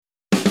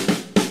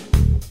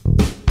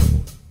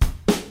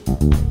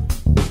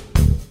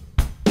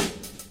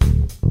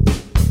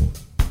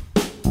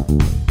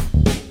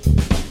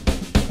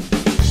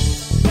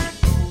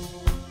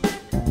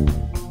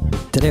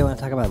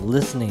talk about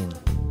listening.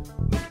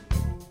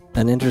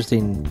 An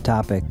interesting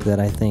topic that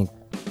I think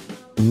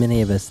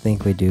many of us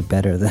think we do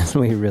better than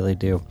we really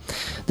do.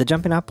 The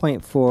jumping off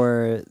point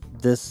for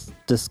this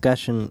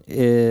discussion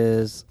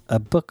is a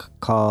book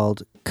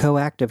called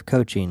Coactive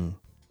Coaching,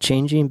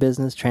 Changing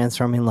Business,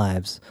 Transforming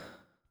Lives,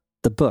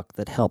 the book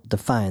that helped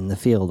define the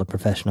field of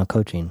professional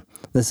coaching.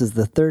 This is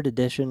the third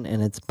edition,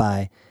 and it's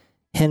by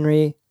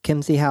Henry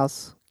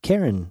Kimsehouse,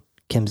 Karen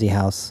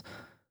Kimsehouse,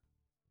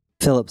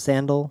 Philip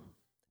Sandel,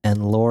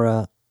 and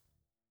Laura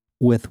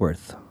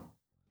Whitworth.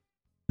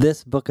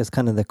 This book is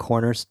kind of the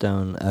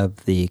cornerstone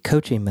of the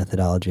coaching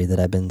methodology that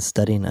I've been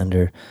studying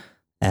under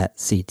at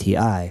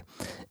CTI.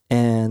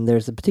 And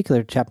there's a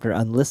particular chapter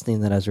on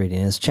listening that I was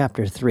reading. It's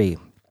chapter 3.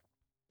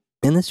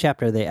 In this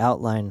chapter, they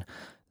outline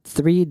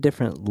 3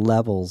 different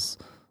levels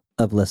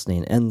of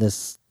listening, and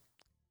this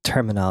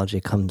terminology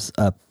comes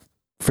up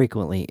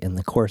frequently in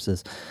the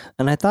courses.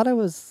 And I thought it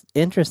was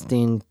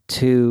interesting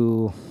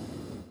to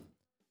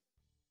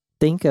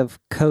think of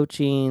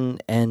coaching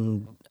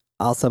and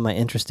also my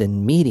interest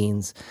in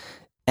meetings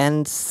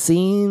and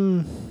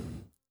seeing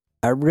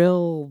a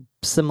real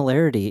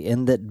similarity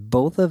in that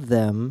both of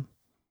them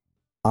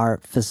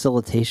are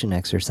facilitation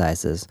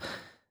exercises.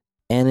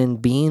 And in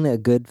being a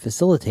good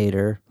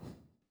facilitator,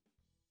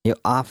 you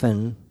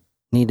often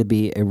need to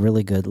be a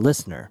really good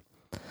listener.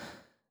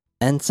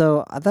 And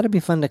so I thought it'd be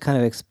fun to kind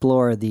of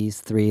explore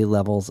these 3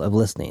 levels of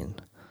listening.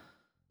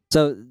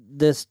 So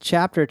this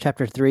chapter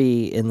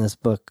 3 in this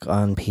book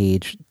on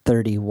page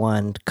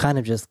 31 kind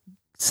of just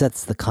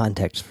sets the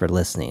context for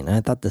listening. And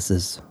I thought this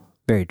is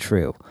very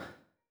true.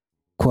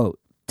 Quote,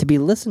 "To be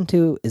listened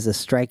to is a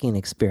striking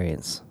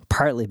experience,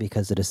 partly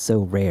because it is so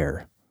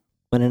rare.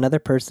 When another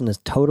person is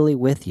totally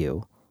with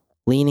you,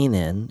 leaning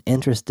in,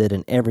 interested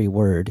in every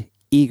word,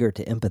 eager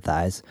to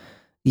empathize,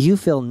 you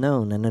feel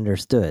known and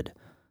understood.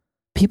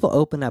 People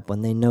open up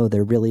when they know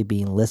they're really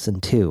being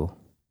listened to.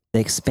 They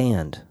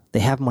expand. They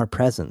have more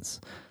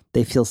presence.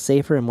 They feel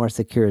safer and more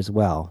secure as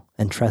well,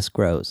 and trust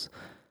grows.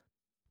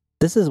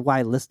 This is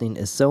why listening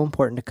is so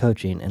important to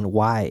coaching and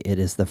why it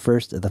is the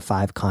first of the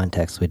 5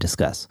 contexts we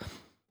discuss."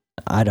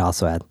 I'd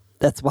also add,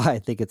 that's why I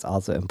think it's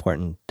also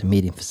important to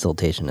meeting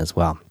facilitation as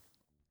well.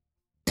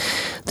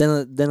 Then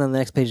on the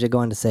next page, they go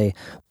on to say,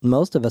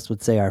 most of us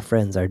would say our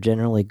friends are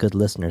generally good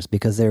listeners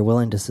because they're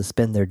willing to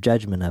suspend their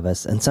judgment of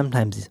us and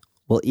sometimes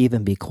will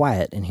even be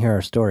quiet and hear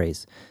our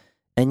stories.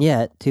 And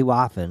yet, too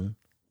often,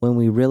 when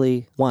we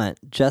really want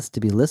just to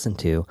be listened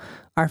to,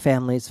 our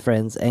families,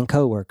 friends, and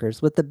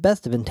coworkers, with the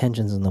best of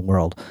intentions in the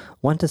world,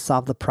 want to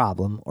solve the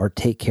problem or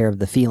take care of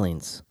the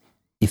feelings.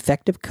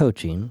 Effective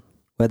coaching,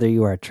 whether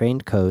you are a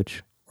trained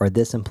coach or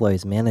this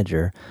employee's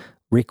manager,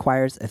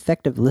 requires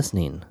effective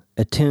listening,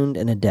 attuned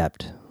and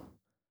adept.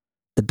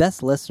 The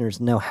best listeners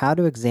know how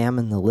to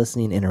examine the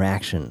listening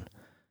interaction.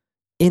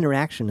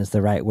 Interaction is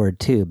the right word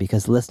too,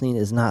 because listening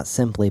is not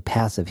simply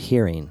passive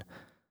hearing.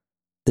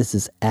 This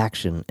is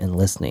action in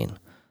listening.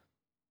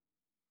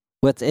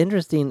 What's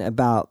interesting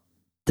about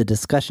the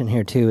discussion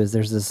here too is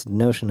there's this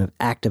notion of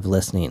active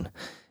listening,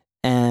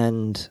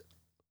 and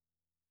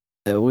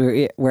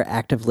where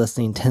active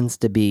listening tends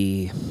to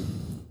be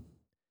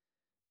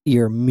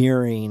you're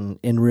mirroring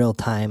in real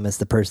time as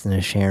the person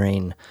is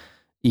sharing.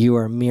 You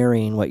are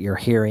mirroring what you're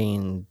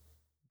hearing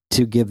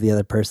to give the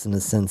other person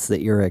a sense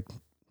that you're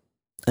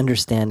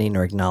understanding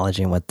or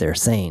acknowledging what they're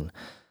saying.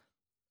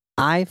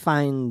 I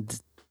find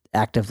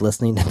active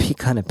listening to be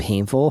kind of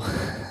painful.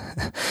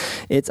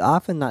 It's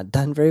often not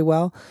done very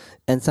well,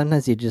 and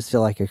sometimes you just feel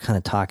like you're kind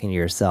of talking to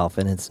yourself,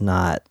 and it's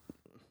not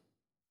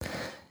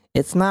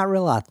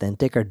real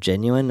authentic or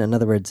genuine. In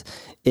other words,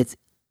 it's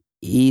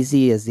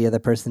easy as the other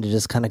person to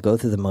just kind of go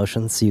through the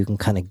motions so you can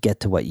kind of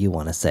get to what you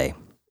want to say,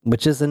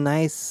 which is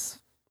that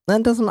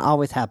doesn't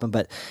always happen,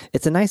 but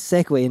it's a nice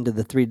segue into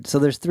the 3. So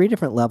there's 3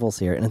 different levels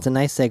here, and it's a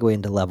nice segue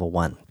into level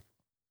 1.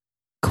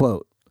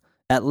 Quote,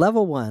 "At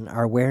level 1,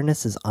 our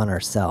awareness is on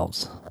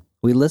ourselves.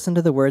 We listen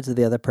to the words of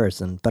the other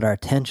person, but our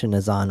attention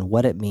is on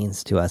what it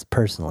means to us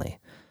personally.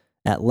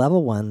 At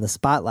level 1, the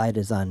spotlight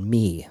is on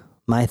me,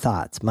 my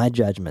thoughts, my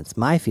judgments,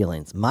 my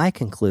feelings, my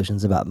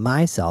conclusions about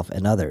myself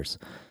and others.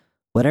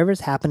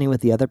 Whatever's happening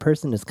with the other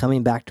person is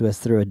coming back to us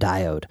through a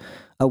diode,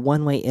 a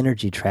one-way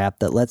energy trap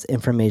that lets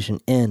information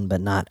in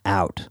but not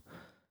out.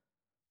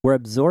 We're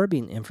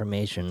absorbing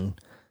information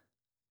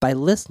by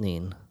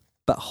listening,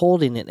 but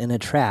holding it in a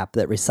trap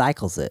that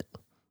recycles it.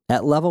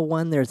 At level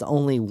 1, there's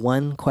only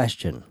one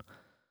question.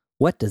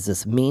 What does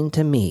this mean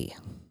to me?"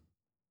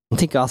 I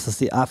think you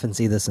also often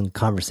see this in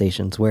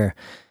conversations where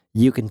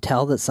you can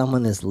tell that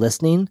someone is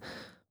listening,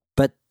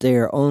 but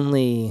they're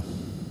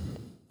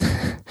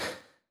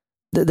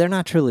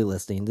not truly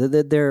listening.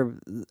 They're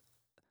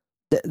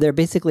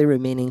basically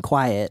remaining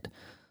quiet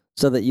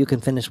so that you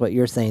can finish what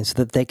you're saying, so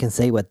that they can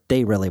say what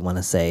they really want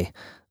to say,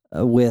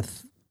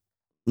 with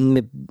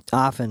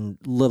often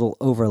little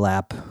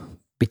overlap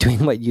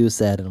between what you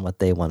said and what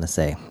they want to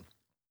say.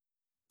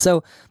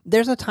 So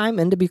there's a time,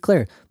 and to be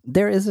clear,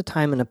 there is a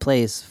time and a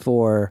place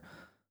for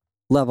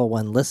level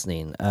 1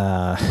 listening.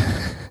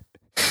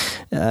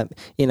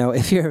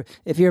 If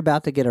you're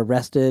about to get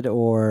arrested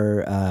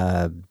or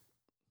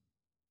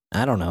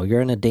I don't know,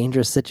 you're in a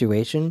dangerous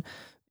situation,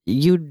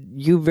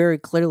 you very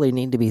clearly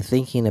need to be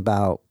thinking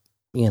about,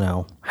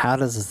 how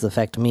does this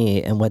affect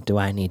me and what do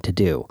I need to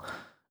do?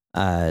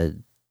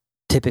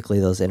 Typically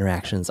those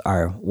interactions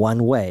are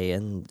one way,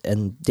 and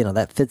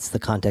that fits the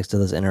context of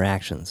those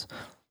interactions.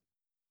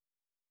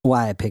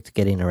 Why I picked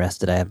getting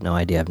arrested, I have no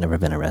idea. I've never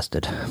been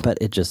arrested, but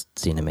it just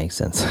seemed to make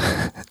sense.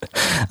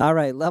 All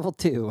right, level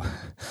 2,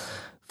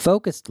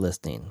 focused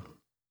listening.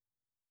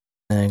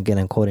 And again,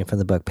 I'm quoting from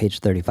the book, page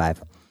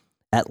 35.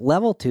 At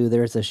level 2,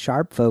 there's a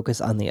sharp focus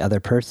on the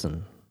other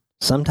person.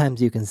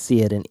 Sometimes you can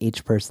see it in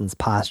each person's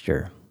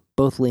posture,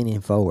 both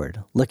leaning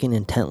forward, looking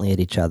intently at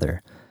each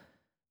other.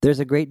 There's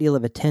a great deal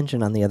of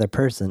attention on the other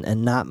person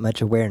and not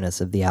much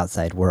awareness of the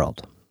outside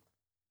world.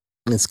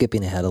 And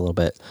skipping ahead a little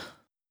bit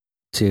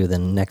to the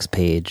next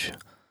page.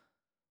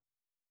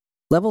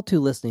 Level 2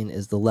 listening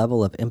is the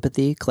level of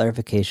empathy,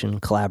 clarification,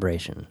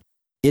 collaboration.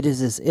 It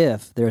is as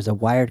if there is a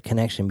wired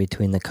connection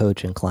between the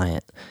coach and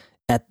client.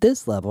 At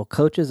this level,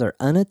 coaches are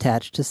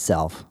unattached to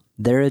self,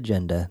 their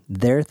agenda,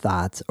 their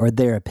thoughts, or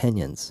their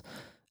opinions.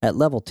 At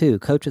level 2,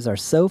 coaches are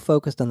so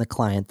focused on the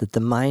client that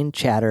the mind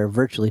chatter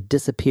virtually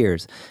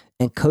disappears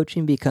and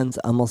coaching becomes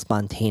almost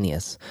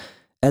spontaneous.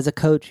 As a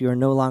coach, you are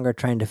no longer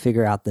trying to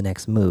figure out the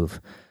next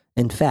move.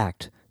 In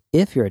fact,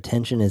 if your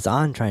attention is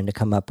on trying to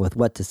come up with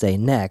what to say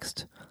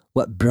next,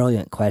 what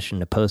brilliant question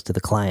to pose to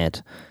the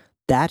client,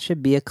 that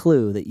should be a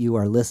clue that you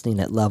are listening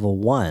at level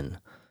 1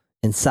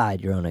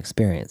 inside your own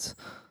experience.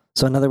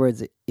 So in other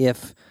words,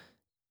 if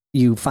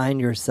you find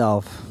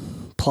yourself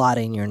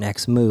plotting your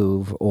next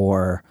move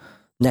or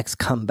next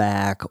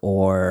comeback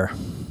or,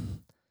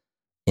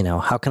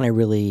 how can I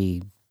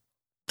really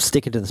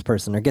stick it to this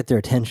person or get their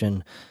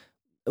attention,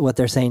 what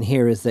they're saying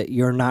here is that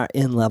you're not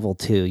in level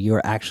 2,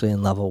 you're actually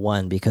in level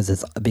 1 because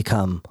it's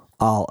become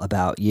all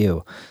about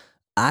you.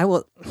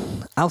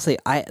 I'll say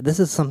this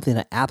is something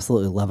I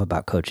absolutely love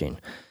about coaching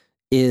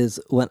is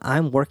when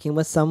I'm working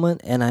with someone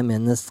and I'm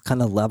in this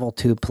kind of level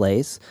 2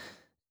 place,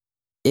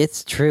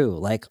 it's true.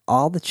 Like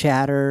all the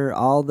chatter,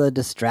 all the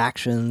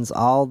distractions,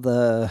 all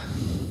the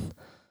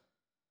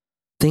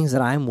things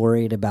that I'm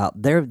worried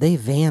about, they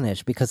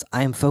vanish because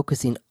I'm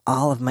focusing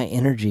all of my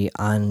energy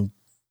on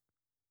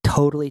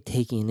totally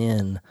taking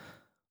in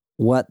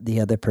what the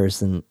other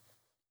person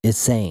is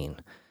saying.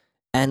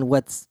 And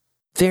what's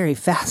very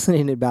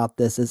fascinating about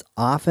this is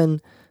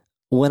often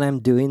when I'm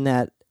doing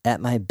that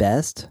at my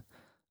best,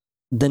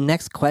 the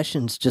next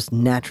questions just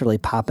naturally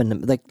pop into,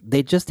 like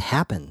they just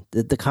happen.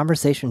 The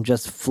conversation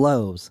just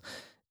flows.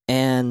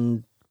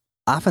 And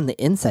often the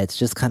insights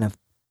just kind of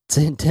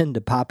tend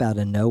to pop out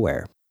of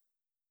nowhere.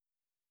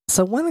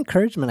 So one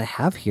encouragement I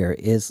have here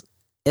is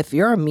if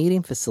you're a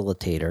meeting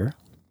facilitator,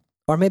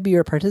 or maybe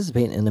you're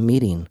participating in a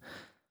meeting,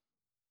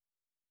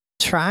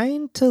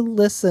 trying to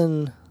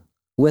listen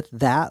with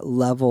that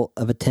level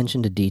of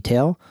attention to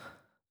detail,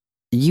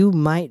 you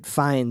might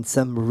find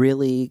some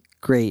really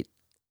great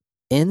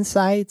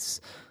insights,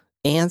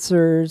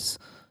 answers,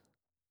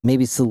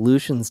 maybe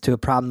solutions to a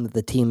problem that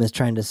the team is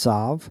trying to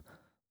solve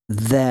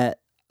that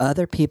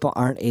other people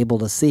aren't able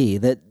to see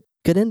that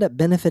could end up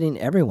benefiting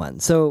everyone.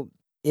 So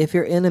if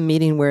you're in a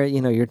meeting where,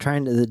 you're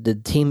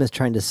the team is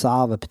trying to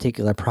solve a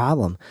particular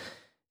problem,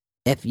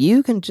 if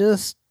you can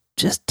just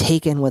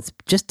take in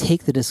just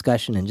take the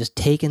discussion and just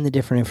take in the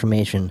different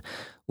information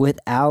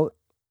without,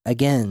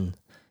 again,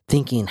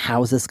 thinking,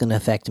 how is this going to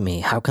affect me?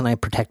 How can I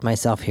protect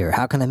myself here?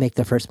 How can I make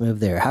the first move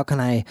there? How can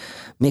I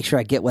make sure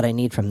I get what I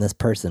need from this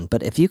person?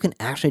 But if you can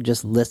actually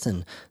just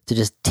listen to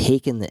just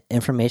take in the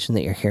information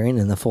that you're hearing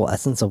and the full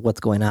essence of what's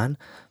going on,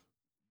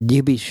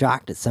 you'd be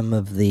shocked at some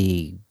of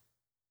the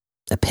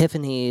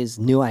epiphanies,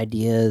 new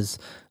ideas,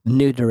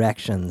 new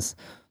directions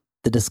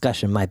the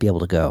discussion might be able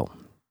to go.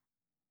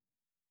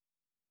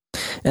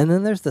 And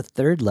then there's the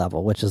third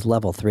level, which is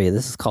level 3.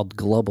 This is called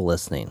global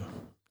listening.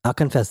 I'll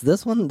confess,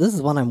 this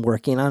is one I'm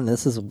working on.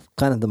 This is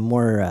kind of the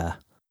more,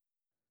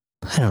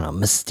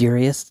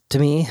 mysterious to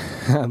me.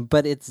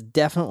 But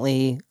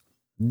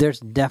there's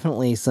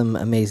definitely some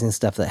amazing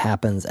stuff that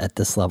happens at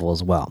this level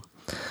as well.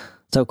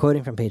 So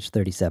quoting from page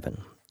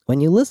 37, when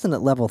you listen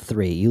at level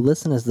 3, you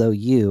listen as though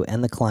you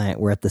and the client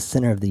were at the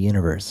center of the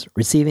universe,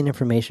 receiving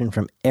information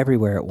from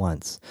everywhere at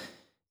once.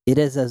 It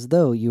is as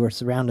though you are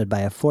surrounded by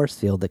a force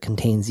field that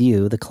contains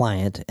you, the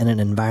client, and an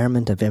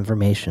environment of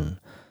information.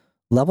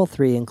 Level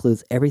 3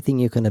 includes everything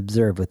you can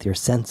observe with your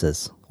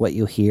senses, what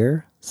you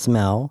hear,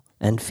 smell,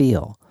 and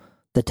feel,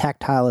 the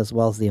tactile as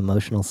well as the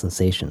emotional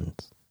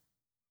sensations.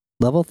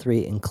 Level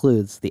 3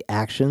 includes the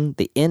action,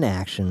 the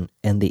inaction,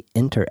 and the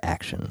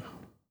interaction.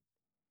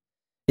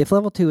 If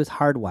level 2 is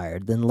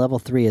hardwired, then level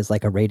 3 is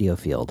like a radio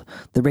field.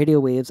 The radio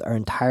waves are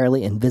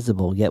entirely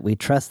invisible, yet we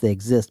trust they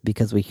exist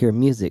because we hear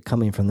music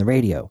coming from the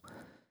radio.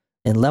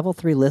 In level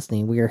 3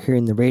 listening, we are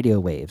hearing the radio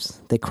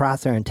waves. They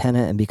cross our antenna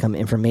and become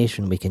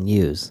information we can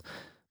use.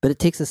 But it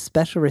takes a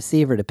special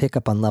receiver to pick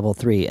up on level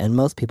 3, and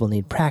most people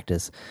need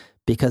practice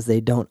because they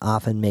don't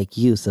often make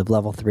use of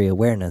level 3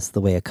 awareness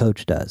the way a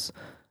coach does.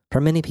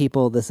 For many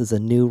people, this is a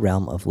new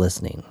realm of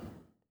listening.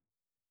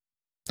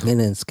 And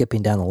then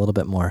skipping down a little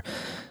bit more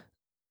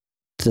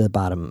to the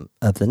bottom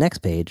of the next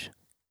page,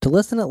 to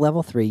listen at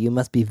level 3, you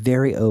must be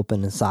very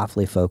open and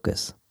softly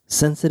focused,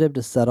 sensitive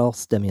to subtle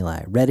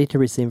stimuli, ready to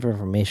receive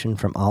information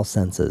from all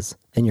senses,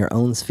 in your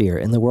own sphere,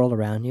 in the world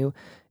around you,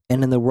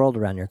 and in the world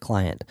around your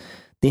client.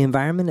 The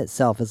environment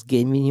itself is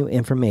giving you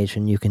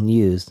information you can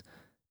use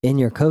in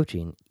your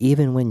coaching,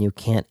 even when you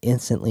can't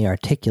instantly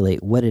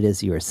articulate what it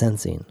is you are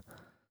sensing.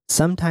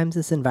 Sometimes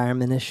this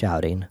environment is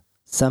shouting,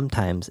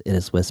 sometimes it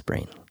is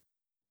whispering.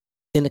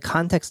 In the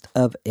context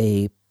of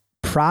a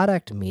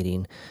product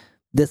meeting,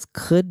 this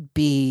could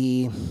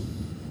be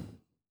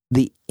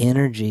the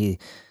energy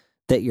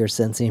that you're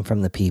sensing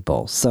from the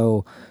people.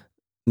 So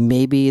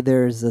maybe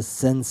there's a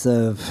sense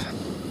of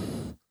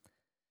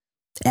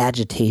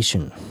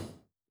agitation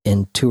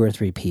in 2 or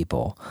 3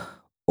 people,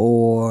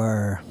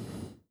 or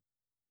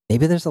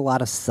maybe there's a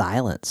lot of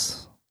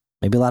silence.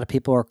 Maybe a lot of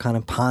people are kind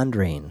of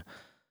pondering.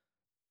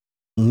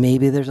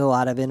 Maybe there's a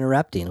lot of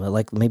interrupting,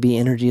 like maybe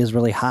energy is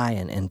really high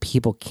and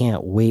people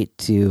can't wait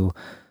to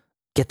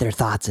get their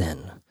thoughts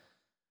in.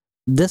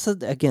 This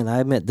is, again, I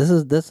admit, this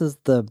is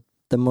the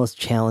most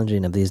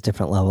challenging of these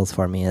different levels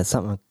for me. It's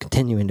something I'm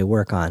continuing to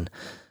work on.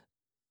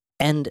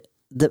 And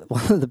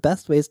one of the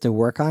best ways to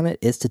work on it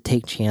is to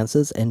take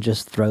chances and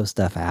just throw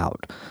stuff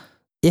out.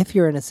 If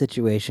you're in a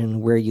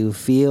situation where you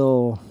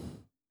feel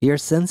you're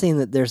sensing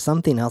that there's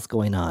something else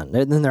going on,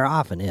 then there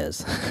often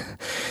is,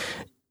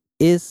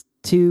 is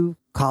to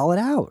call it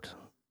out.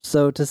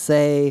 So to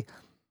say,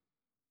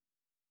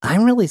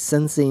 I'm really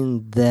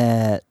sensing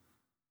that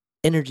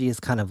energy is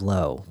kind of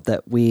low,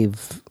 that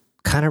we've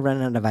kind of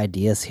run out of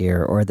ideas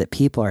here, or that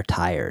people are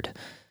tired.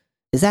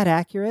 Is that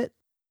accurate?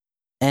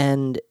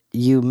 And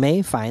you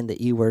may find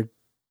that you were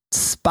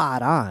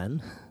spot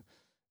on,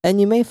 and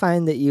you may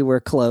find that you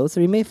were close,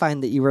 or you may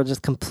find that you were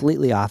just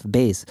completely off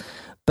base.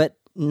 But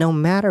no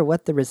matter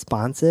what the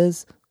response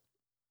is,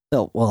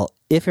 well,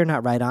 if you're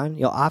not right on,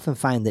 you'll often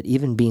find that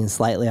even being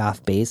slightly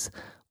off base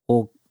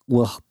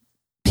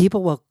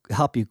people will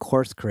help you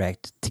course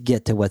correct to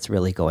get to what's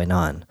really going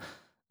on.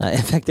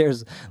 In fact,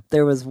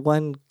 there was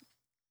one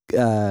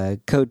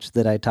coach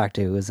that I talked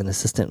to who was an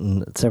assistant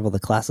in several of the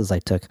classes I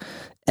took,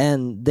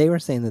 and they were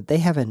saying that they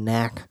have a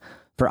knack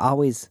for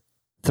always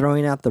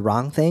throwing out the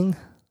wrong thing,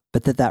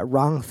 but that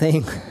wrong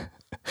thing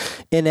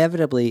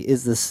inevitably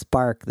is the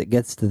spark that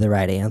gets to the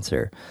right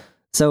answer.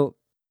 So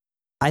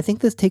I think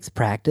this takes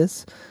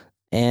practice,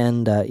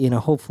 and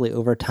hopefully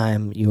over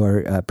time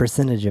your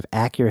percentage of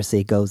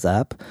accuracy goes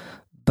up.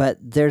 But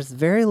there's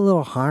very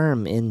little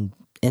harm in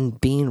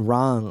being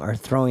wrong or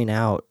throwing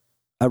out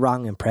a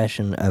wrong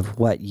impression of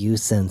what you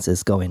sense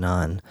is going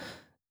on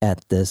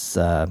at this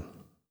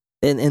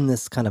in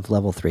this kind of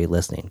level 3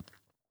 listening.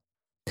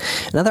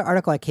 Another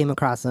article I came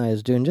across, and I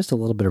was doing just a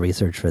little bit of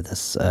research for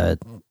this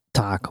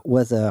talk,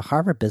 was a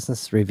Harvard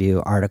Business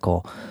Review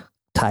article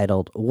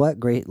titled "What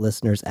Great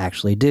Listeners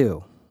Actually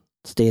Do,"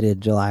 stated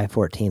July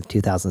 14th,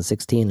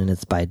 2016, and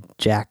it's by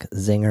Jack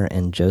Zinger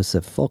and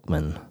Joseph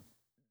Folkman.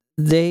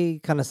 They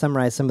kind of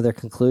summarized some of their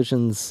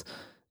conclusions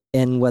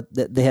in what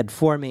they had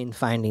 4 main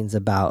findings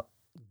about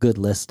good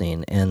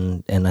listening,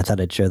 and I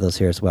thought I'd share those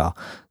here as well.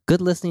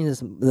 Good listening is,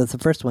 the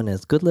first one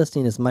is, good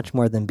listening is much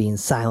more than being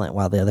silent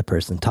while the other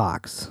person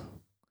talks.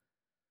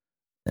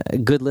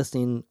 Good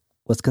listening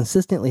was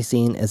consistently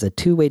seen as a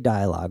 2-way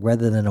dialogue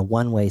rather than a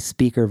 1-way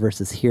speaker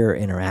versus hearer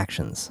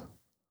interaction.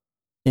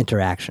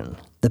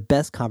 The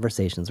best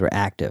conversations were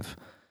active.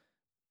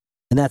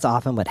 And that's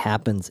often what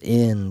happens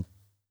in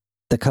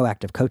the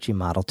coactive coaching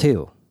model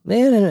too.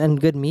 And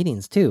good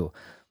meetings too.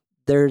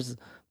 There's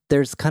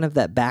kind of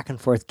that back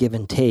and forth give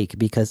and take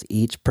because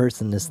each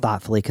person is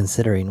thoughtfully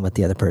considering what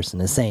the other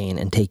person is saying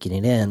and taking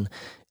it in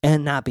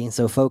and not being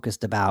so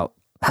focused about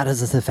how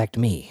does this affect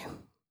me?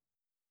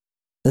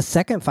 The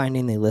second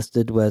finding they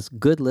listed was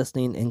good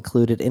listening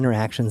included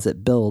interactions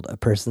that build a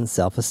person's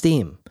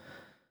self-esteem.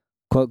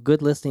 Quote,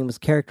 good listening was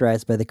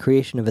characterized by the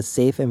creation of a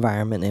safe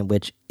environment in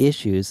which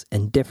issues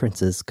and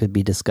differences could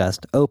be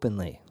discussed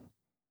openly.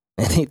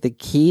 I think the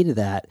key to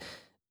that,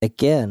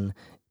 again,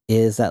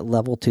 is that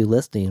level 2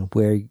 listening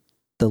where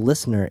the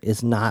listener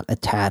is not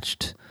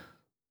attached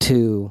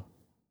to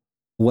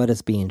what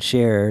is being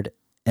shared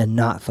and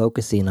not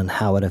focusing on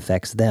how it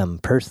affects them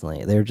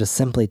personally. They're just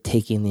simply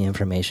taking the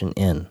information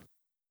in.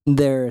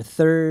 Their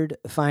third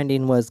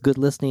finding was good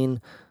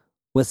listening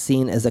was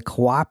seen as a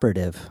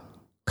cooperative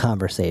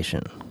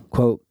conversation.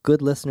 Quote,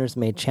 good listeners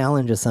may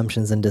challenge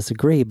assumptions and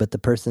disagree, but the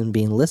person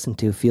being listened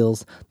to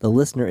feels the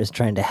listener is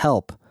trying to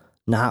help,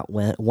 not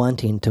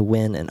wanting to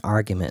win an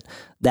argument.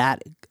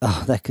 That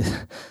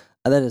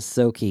is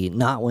so key,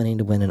 not wanting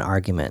to win an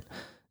argument.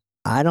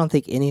 I don't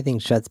think anything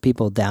shuts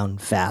people down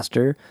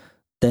faster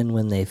than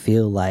when they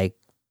feel like,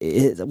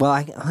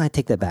 I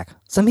take that back.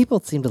 Some people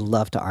seem to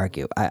love to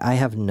argue. I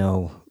have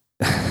no...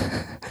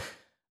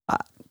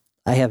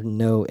 I have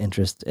no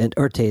interest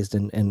or taste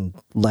in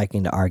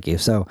liking to argue,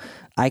 so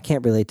I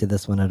can't relate to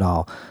this one at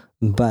all.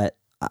 But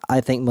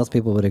I think most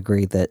people would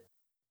agree that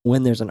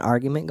when there's an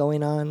argument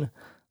going on,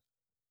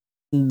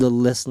 the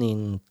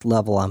listening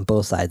level on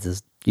both sides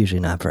is usually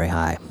not very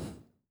high.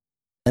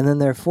 And then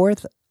their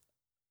fourth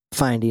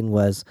finding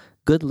was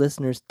good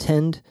listeners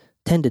tended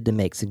to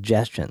make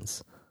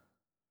suggestions.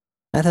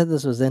 I thought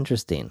this was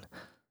interesting.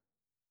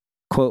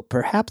 Quote,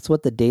 perhaps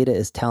what the data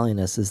is telling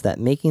us is that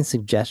making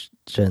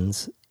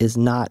suggestions is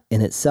not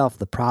in itself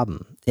the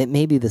problem. It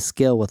may be the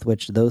skill with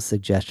which those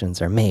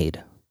suggestions are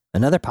made.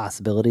 Another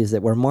possibility is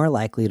that we're more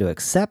likely to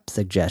accept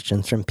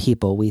suggestions from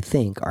people we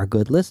think are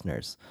good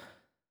listeners.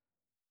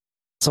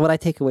 So what I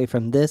take away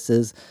from this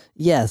is,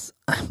 yes,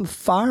 I'm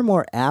far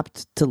more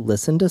apt to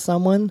listen to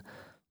someone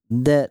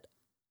that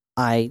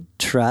I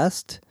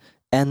trust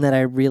and that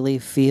I really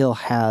feel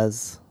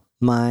has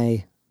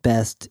my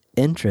best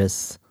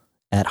interests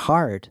at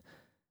heart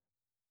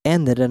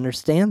and that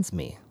understands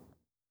me.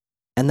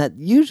 And that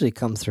usually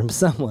comes from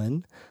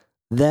someone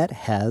that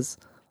has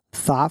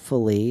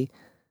thoughtfully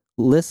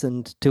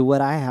listened to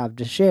what I have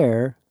to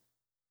share,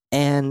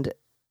 and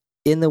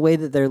in the way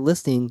that they're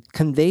listening,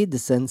 conveyed the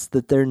sense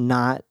that they're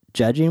not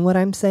judging what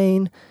I'm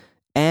saying,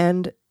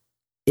 and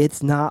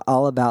it's not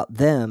all about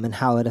them and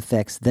how it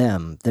affects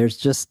them. There's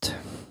just,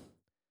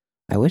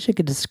 I wish I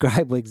could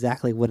describe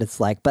exactly what it's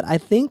like, but I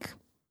think,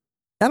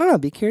 I don't know,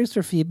 be curious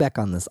for feedback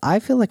on this. I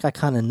feel like I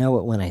kind of know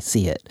it when I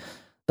see it,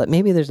 but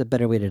maybe there's a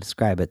better way to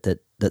describe it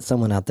that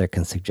someone out there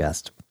can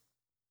suggest.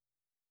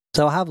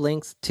 So I'll have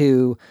links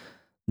to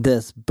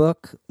this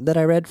book that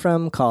I read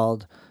from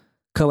called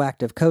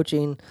Coactive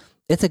Coaching.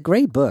 It's a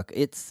great book.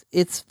 It's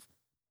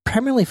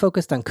primarily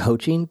focused on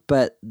coaching,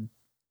 but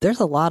there's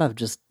a lot of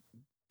just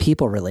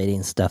people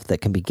relating stuff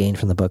that can be gained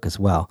from the book as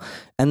well.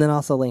 And then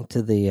also link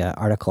to the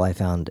article I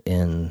found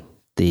in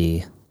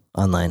the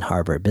online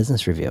Harvard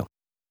Business Review.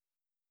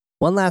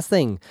 One last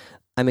thing,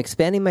 I'm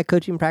expanding my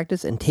coaching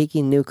practice and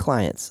taking new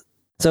clients.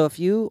 So if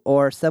you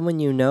or someone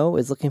you know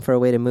is looking for a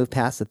way to move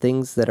past the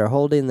things that are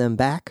holding them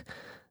back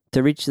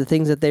to reach the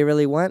things that they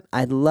really want,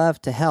 I'd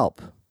love to help.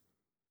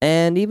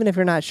 And even if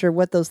you're not sure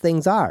what those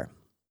things are,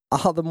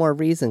 all the more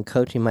reason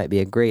coaching might be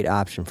a great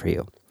option for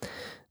you.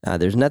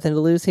 There's nothing to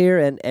lose here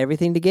and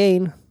everything to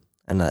gain.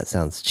 I know that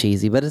sounds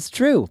cheesy, but it's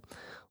true.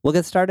 We'll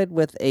get started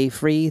with a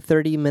free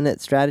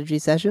 30-minute strategy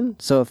session.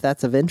 So if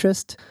that's of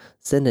interest,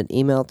 send an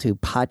email to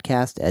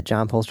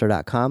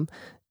podcast@johnpoelstra.com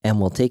and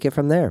we'll take it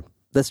from there.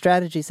 The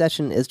strategy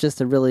session is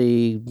just a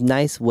really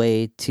nice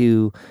way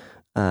to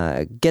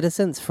get a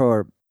sense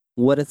for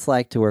what it's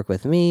like to work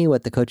with me,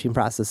 what the coaching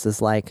process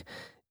is like,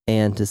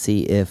 and to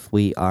see if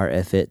we are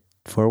a fit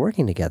for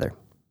working together.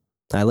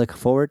 I look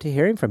forward to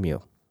hearing from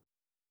you.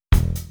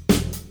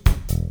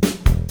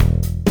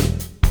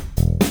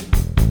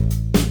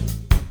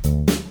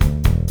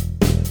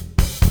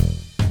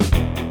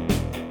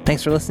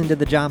 Thanks for listening to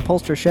The John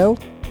Poelstra Show.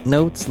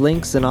 Notes,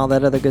 links, and all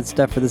that other good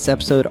stuff for this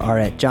episode are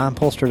at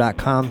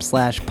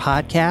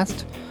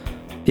johnpoelstra.com/podcast.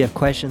 If you have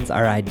questions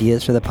or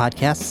ideas for the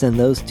podcast, send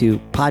those to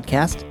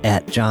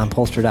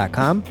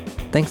podcast@johnpoelstra.com.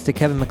 Thanks to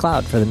Kevin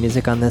MacLeod for the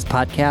music on this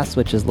podcast,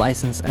 which is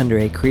licensed under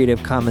a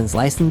Creative Commons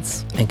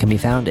license and can be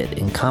found at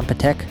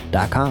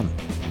incompetech.com.